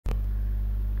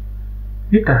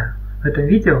Витаю! В этом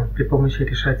видео при помощи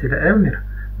решателя Elmer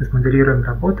мы смоделируем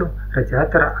работу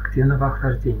радиатора активного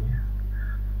охлаждения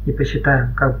и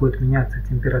посчитаем, как будет меняться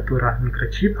температура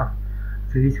микрочипа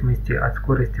в зависимости от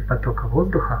скорости потока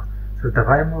воздуха,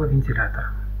 создаваемого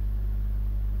вентилятором.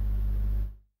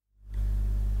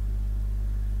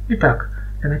 Итак,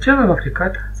 для начала во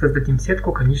FreeCAD создадим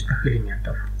сетку конечных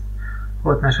элементов.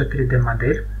 Вот наша 3D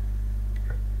модель.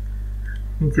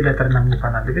 Вентилятор нам не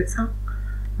понадобится.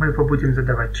 Мы его будем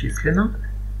задавать численно.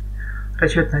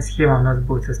 Расчетная схема у нас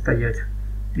будет состоять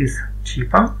из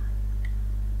чипа,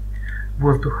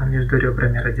 воздуха между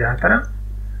ребрами радиатора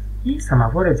и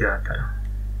самого радиатора.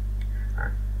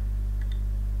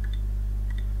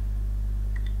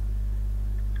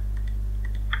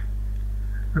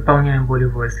 Выполняем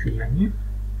болевое слияние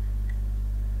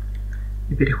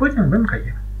и переходим в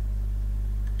МКЕ.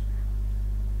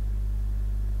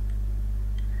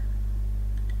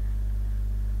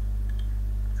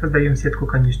 Создаем сетку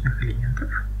конечных элементов.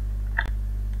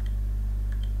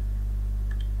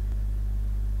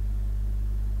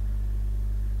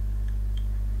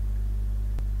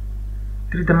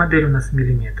 Модель у нас в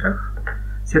миллиметрах.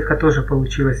 Сетка тоже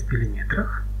получилась в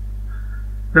миллиметрах.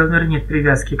 В Elmer нет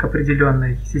привязки к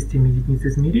определенной системе единиц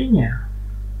измерения,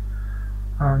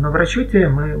 но в расчете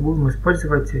мы будем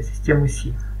использовать систему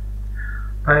Си.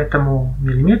 Поэтому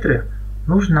миллиметры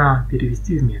нужно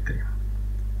перевести в метры.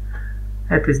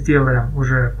 Это сделаем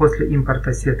уже после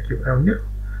импорта сетки в Elmer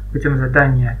путем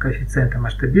задания коэффициента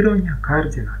масштабирования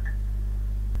координат.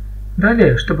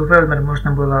 Далее, чтобы в Elmer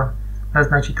можно было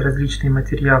назначить различные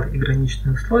материалы и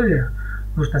граничные условия,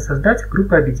 нужно создать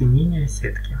группу объединения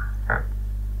сетки.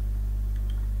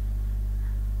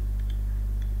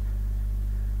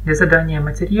 Для задания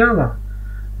материала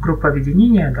группа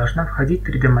объединения должна входить в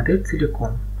 3D-модель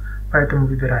целиком, поэтому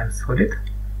выбираем Solid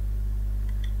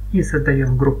и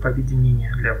создаем группу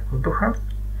объединения для воздуха.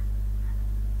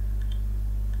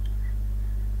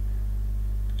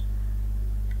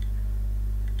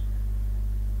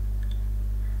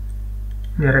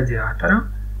 Для радиатора.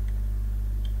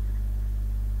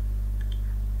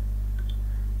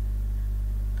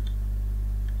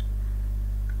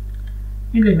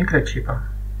 И для микрочипа.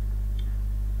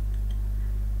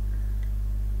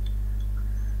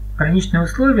 Граничные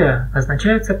условия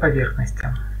назначаются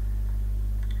поверхностям.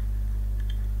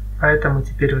 Поэтому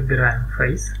теперь выбираем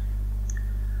Face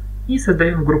и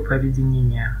создаем группу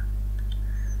объединения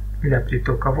для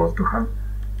притока воздуха.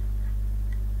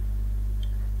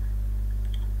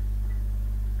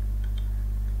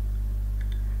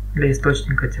 Для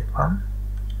источника тепла.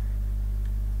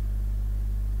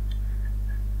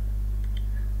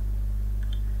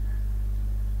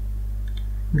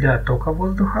 Для тока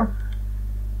воздуха.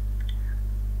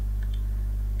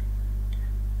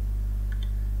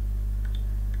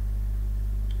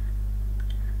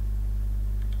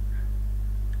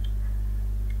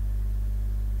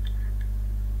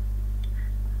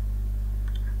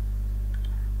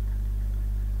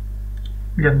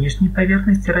 Для внешней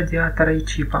поверхности радиатора и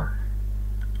чипа.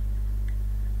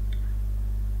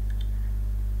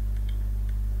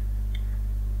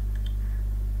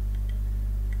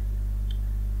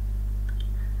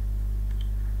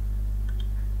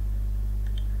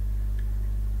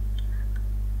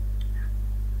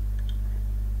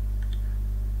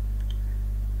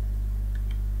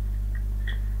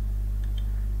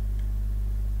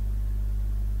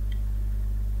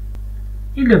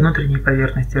 И для внутренней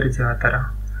поверхности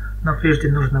радиатора. Но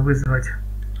прежде нужно вызвать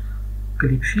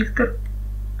клип-фильтр,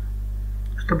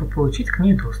 чтобы получить к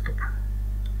ней доступ.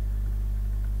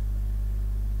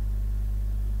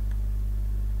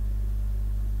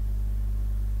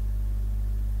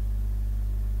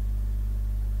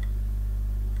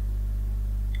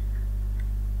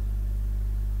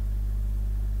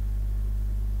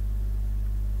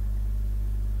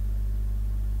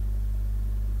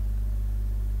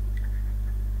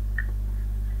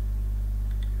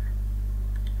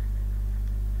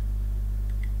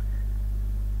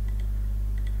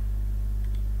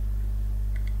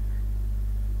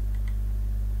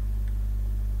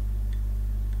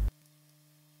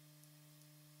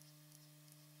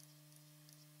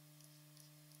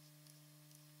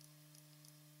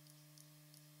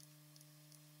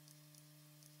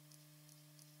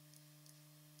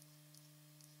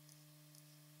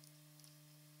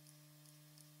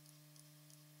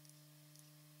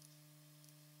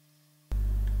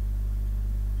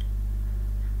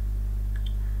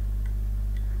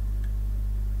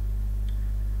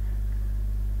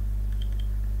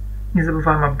 Не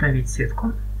забываем обновить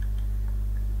сетку.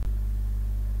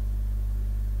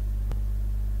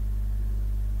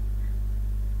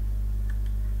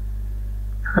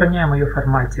 Сохраняем ее в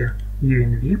формате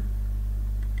UNV.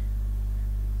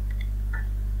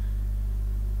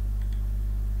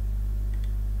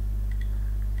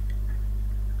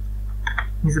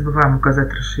 Не забываем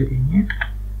указать расширение.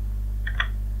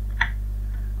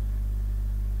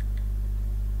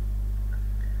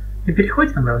 И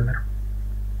переходим в Elmer.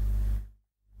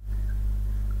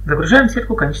 Загружаем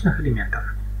сетку конечных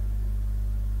элементов.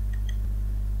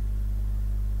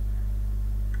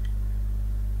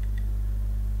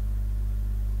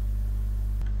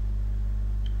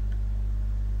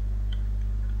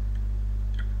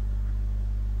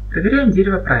 Проверяем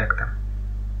дерево проекта.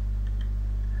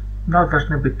 У нас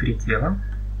должны быть 3 тела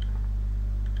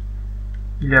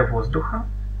для воздуха,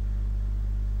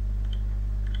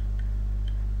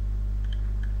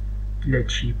 для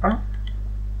чипа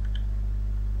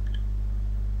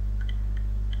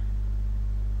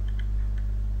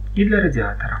и для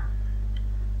радиатора.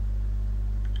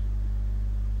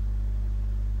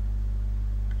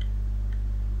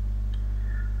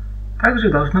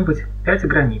 Также должно быть 5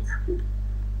 границ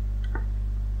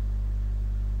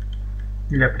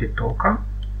для притока,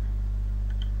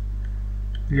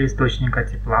 для источника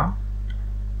тепла,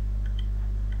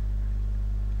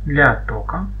 для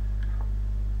оттока,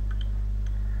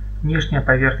 внешняя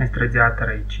поверхность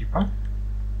радиатора и чипа,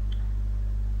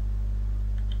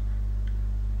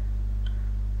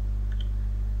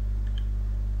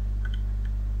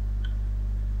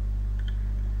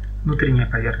 внутренняя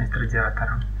поверхность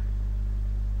радиатора.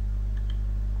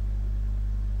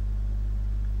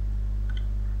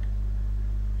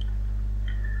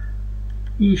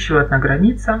 И еще одна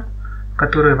граница, в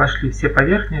которую вошли все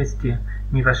поверхности,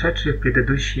 не вошедшие в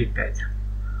предыдущие 5.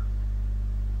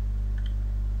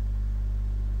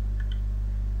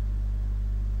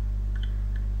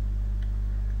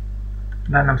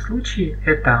 В данном случае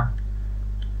это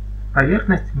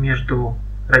поверхность между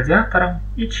радиатором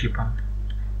и чипом.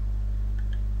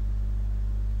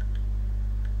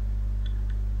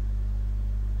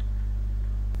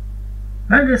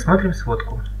 Далее смотрим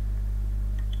сводку.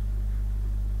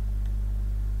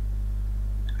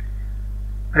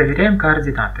 Проверяем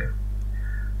координаты.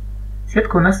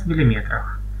 Сетка у нас в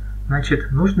миллиметрах,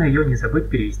 значит, нужно ее не забыть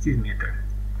перевести в метры.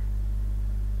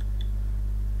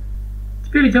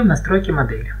 Теперь идем в настройки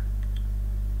модели.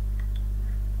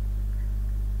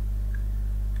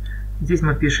 Здесь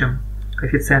мы пишем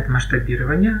коэффициент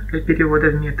масштабирования для перевода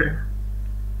в метры.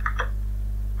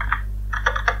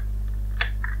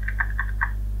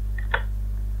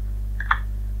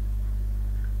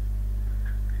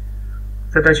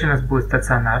 Задача у нас будет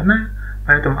стационарная,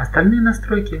 поэтому остальные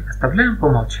настройки оставляем по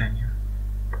умолчанию.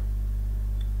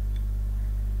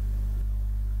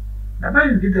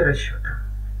 Добавим виды расчета.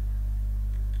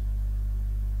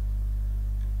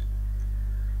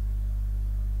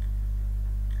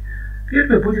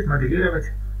 Первый будет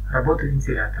моделировать работу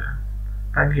вентилятора.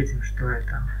 Пометим, что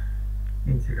это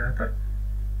вентилятор.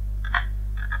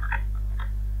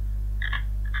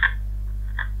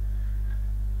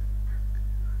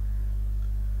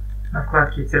 На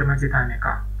вкладке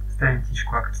термодинамика ставим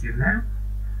птичку активная,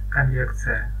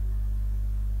 конвекция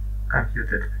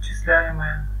компьютер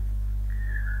вычисляемая.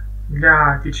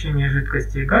 Для течения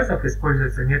жидкости и газов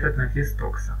используется метод навес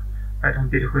токса. Поэтому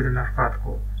переходим на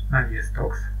вкладку навес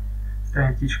токс,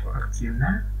 ставим птичку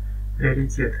активная,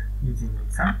 приоритет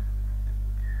единица.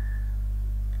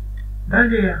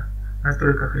 Далее в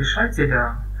настройках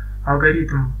решателя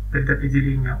алгоритм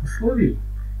предопределения условий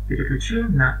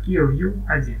переключаем на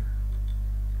ELU1.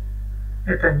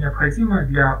 Это необходимо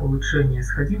для улучшения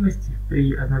сходимости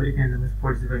при одновременном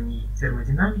использовании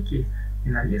термодинамики и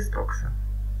навес токса.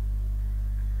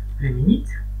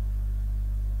 Применить,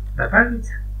 добавить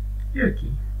и ОК.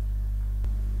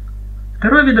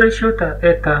 Второй вид расчета –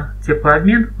 это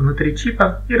теплообмен внутри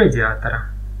чипа и радиатора.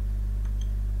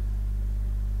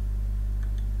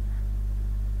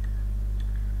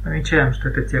 Помечаем, что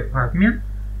это теплообмен.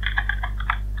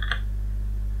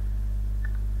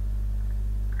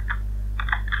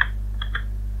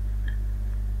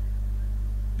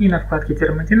 И на вкладке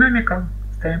термодинамика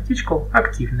ставим птичку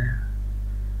активная.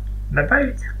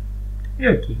 Добавить и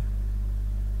ОК.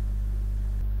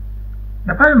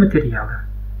 Добавим материалы.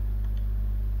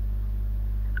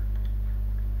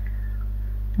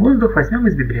 Воздух возьмем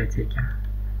из библиотеки.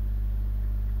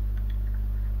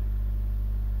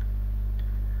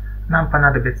 Нам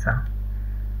понадобится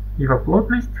его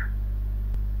плотность,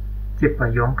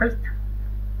 теплоемкость,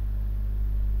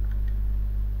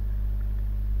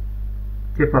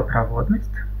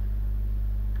 теплопроводность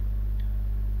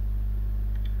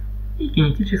и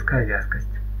кинетическая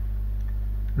вязкость.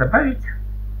 Добавить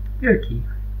и ОК.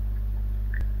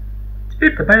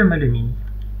 Теперь добавим алюминий.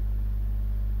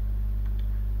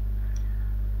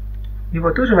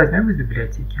 Его тоже возьмем из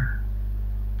библиотеки.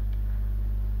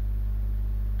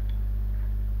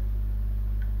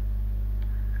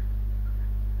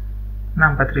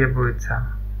 Нам потребуется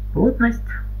плотность,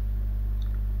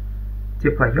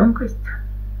 теплоемкость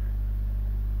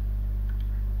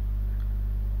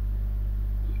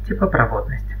и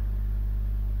теплопроводность.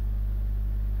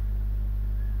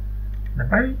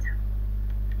 Добавить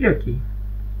и ОК.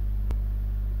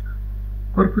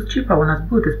 Корпус чипа у нас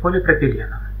будет из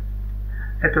полипропилена.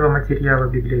 Этого материала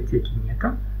в библиотеке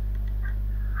нету,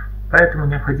 поэтому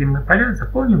необходимые поля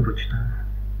заполним вручную.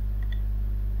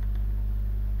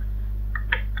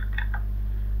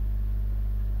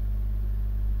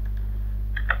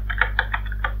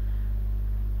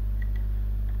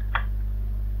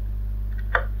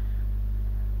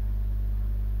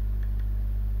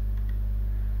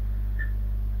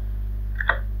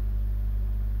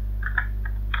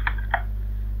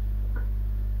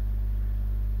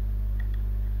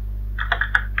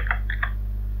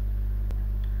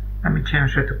 Помечаем,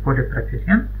 что это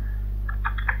полипропилен.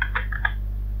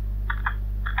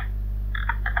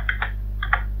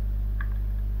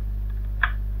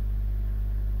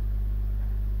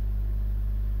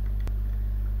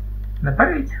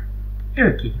 Добавить и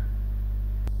ОК.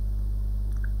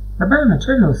 Добавим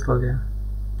начальные условия.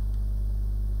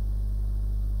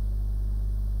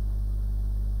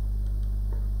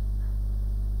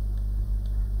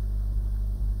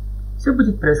 Все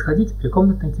будет происходить при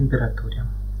комнатной температуре.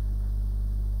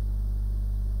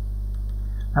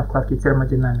 На вкладке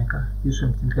термодинамика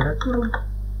пишем температуру,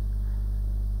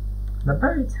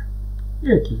 добавить и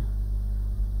ОК.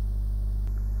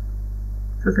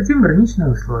 Создадим граничные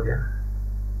условия.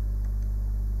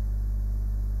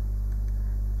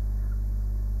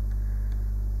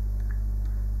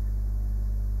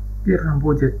 Первым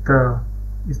будет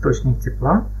источник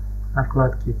тепла на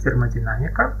вкладке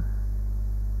термодинамика.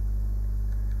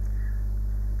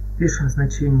 Пишем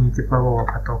значение теплового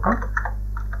потока.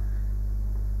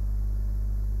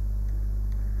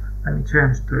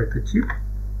 Помечаем, что это чип.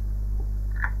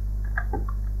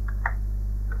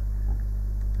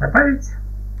 Добавить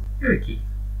и ОК.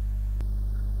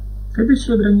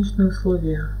 Следующее граничное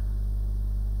условие.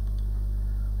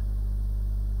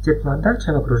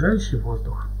 Теплоотдача в окружающий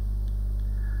воздух.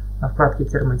 На вкладке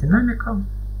термодинамика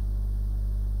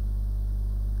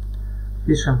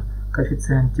пишем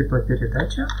коэффициент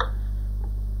теплопередачи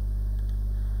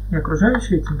и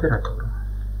окружающую температуру.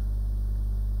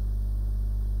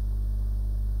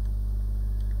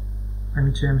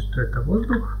 Помечаем, что это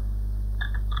воздух.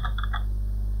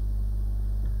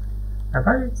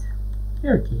 Добавить и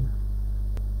ОК.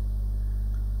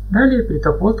 Далее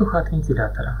приток воздуха от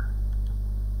вентилятора.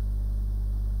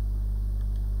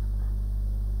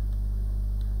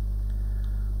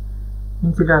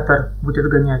 Вентилятор будет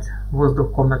гонять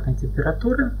воздух комнатной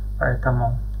температуры,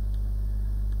 поэтому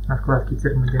на вкладке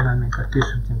термодинамика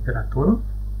пишем температуру.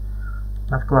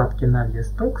 На вкладке навес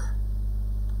токс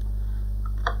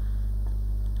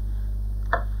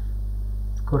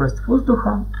скорость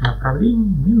воздуха в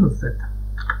направлении -z.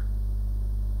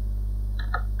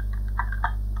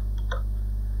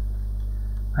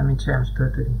 Помечаем, что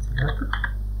это вентилятор.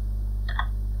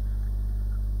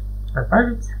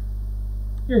 Добавить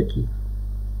и ОК.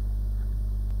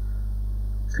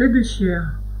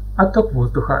 Следующее – отток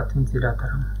воздуха от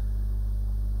вентилятора.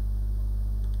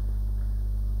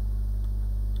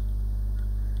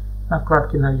 На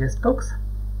вкладке навес токс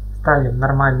ставим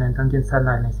нормальная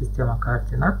тангенциальная система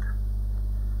координат.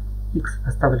 X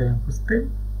оставляем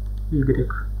пустым,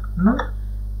 Y 0,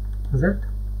 Z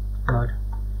 0.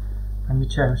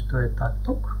 Помечаем, что это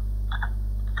отток.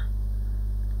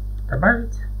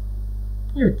 Добавить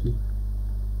и ОК.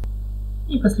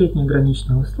 И последнее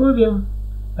граничное условие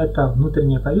 – это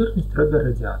внутренняя поверхность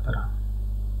радиатора.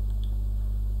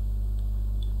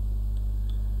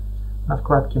 На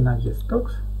вкладке навес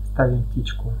токс ставим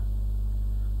птичку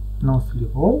носли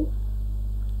wall.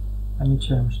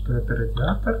 Помечаем, что это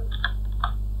радиатор.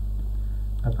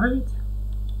 Добавить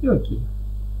и ОК.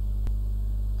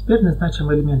 Теперь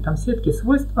назначим элементам сетки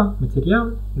свойства,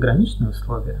 материалы и граничные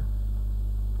условия.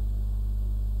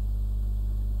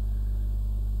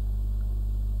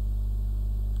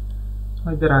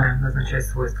 Выбираем назначать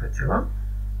свойства тела.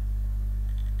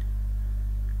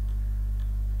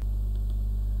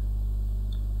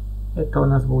 Это у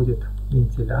нас будет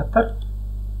вентилятор,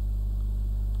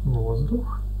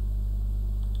 воздух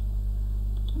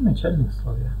и начальные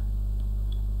условия.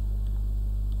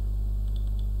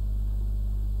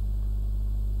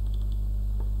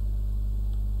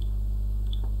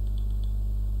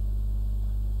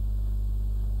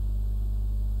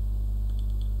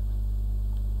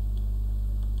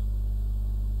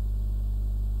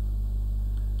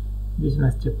 Здесь у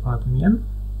нас теплообмен,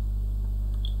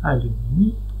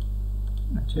 алюминий,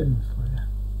 начальные условия.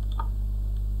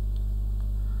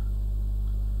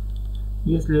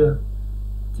 Если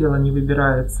тело не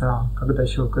выбирается, когда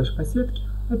щелкаешь по сетке,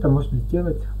 это можно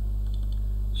сделать,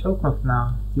 щелкнув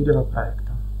на дерево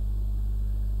проекта.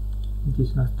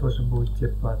 Здесь у нас тоже будет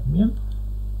теплообмен.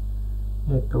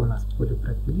 Это у нас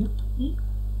полипропилен и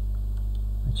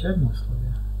начальные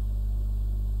условия.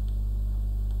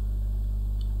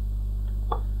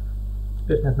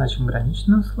 Теперь назначим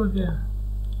граничные условия.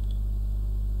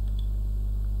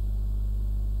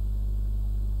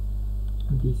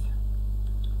 Здесь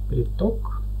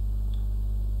приток.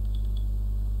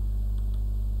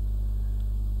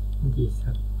 Здесь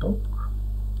отток.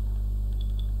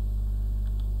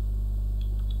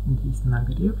 Здесь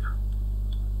нагрев.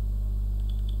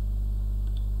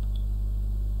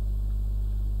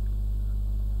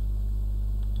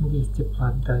 Здесь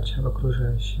теплоотдача в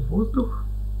окружающий воздух.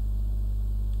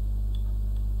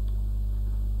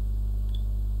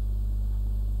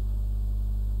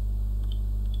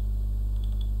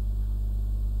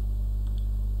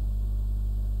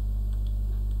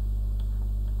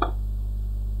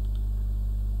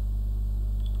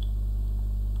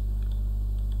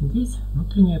 Здесь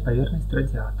внутренняя поверхность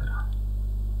радиатора.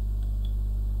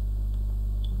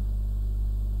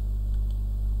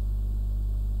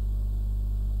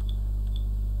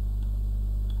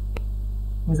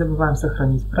 Не забываем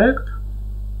сохранить проект.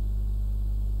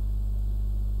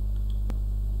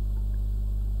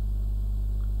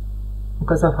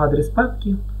 Указав адрес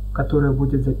папки, в которой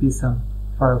будет записан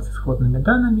файл с исходными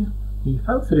данными и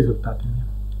файл с результатами.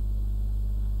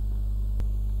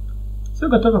 Все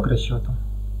готово к расчету.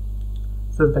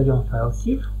 Создаем файл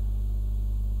SIF,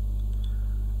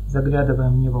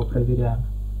 заглядываем в него, проверяем,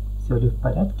 все ли в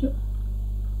порядке.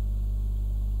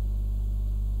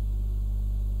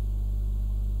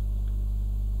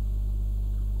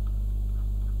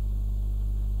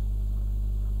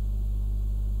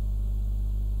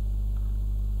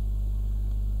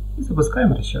 И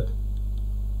запускаем расчет.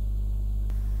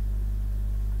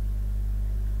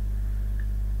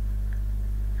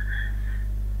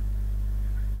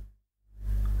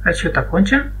 Расчет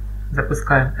окончен.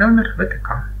 Запускаем Elmer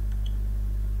FEM.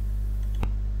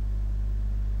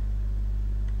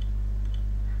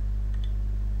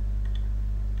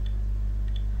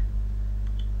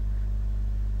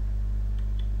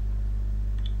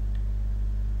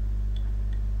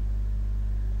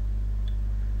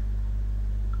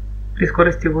 При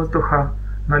скорости воздуха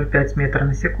 0,5 метра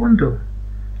на секунду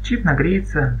чип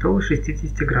нагреется до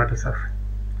 60 градусов.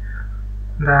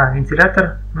 Да,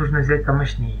 вентилятор нужно взять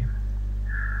помощнее.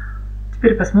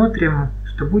 Теперь посмотрим,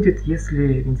 что будет,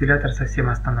 если вентилятор совсем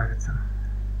остановится.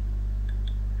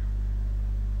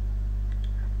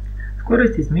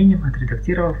 Скорость изменим,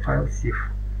 отредактировав файл SIF.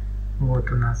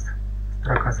 Вот у нас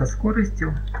строка со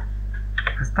скоростью.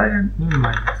 Поставим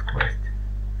минимальную скорость.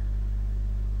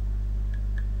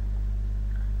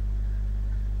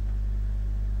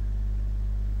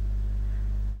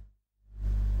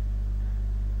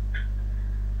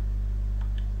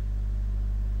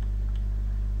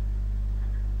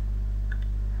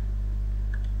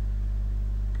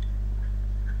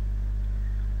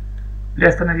 При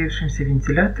остановившемся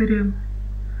вентиляторе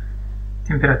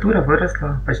температура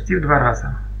выросла почти в 2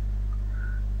 раза,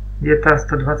 где-то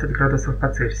 120 градусов по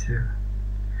Цельсию.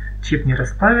 Чип не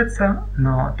расплавится,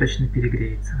 но точно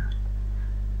перегреется.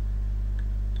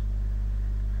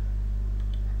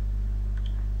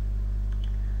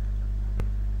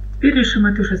 Теперь решим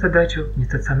эту же задачу в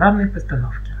нестационарной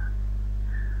постановке.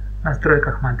 В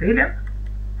настройках модели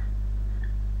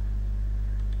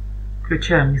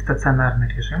включаем нестационарный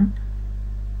режим.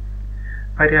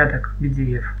 Порядок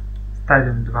BDF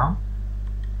ставим 2.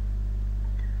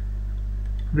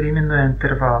 Временной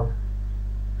интервал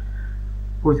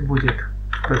пусть будет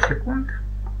 100 секунд.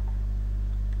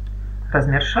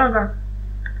 Размер шага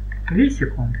 2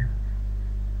 секунды.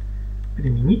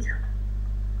 Применить.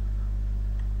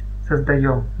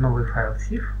 Создаем новый файл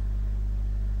SIF.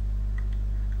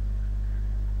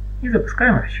 И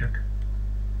запускаем расчет.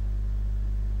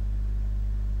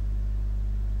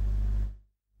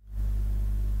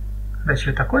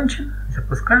 Расчет окончен.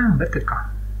 Запускаем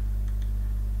ВТК.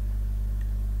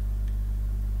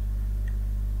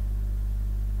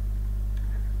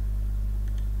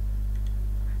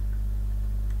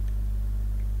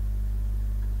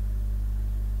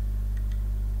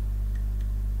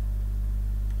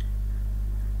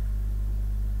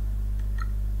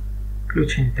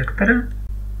 Включим векторы.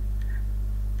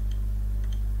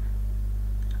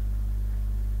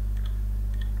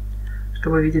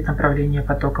 Чтобы видеть направление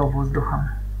потока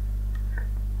воздуха.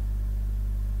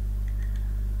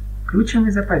 Включим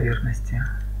из-за поверхности.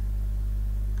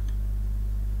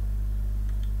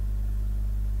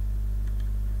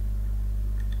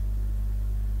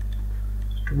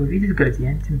 Чтобы увидеть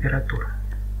градиент температуры.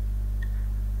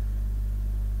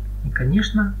 И,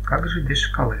 конечно, как же без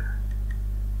шкалы.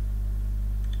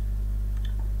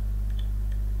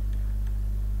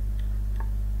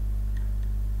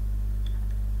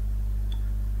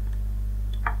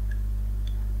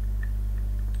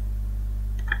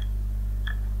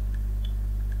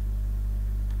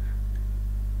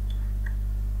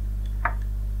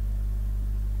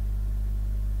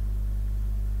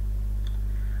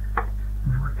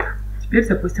 Теперь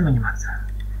запустим анимацию.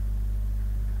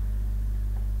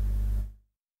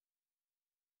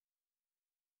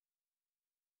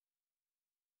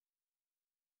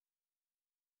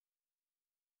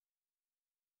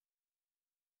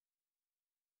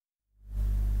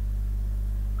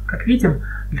 Как видим,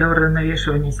 для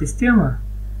уравновешивания системы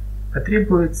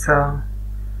потребуется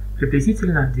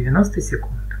приблизительно 90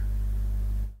 секунд.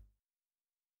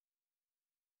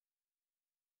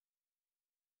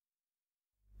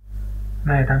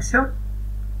 На этом все.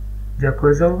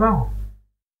 Дякую за увагу.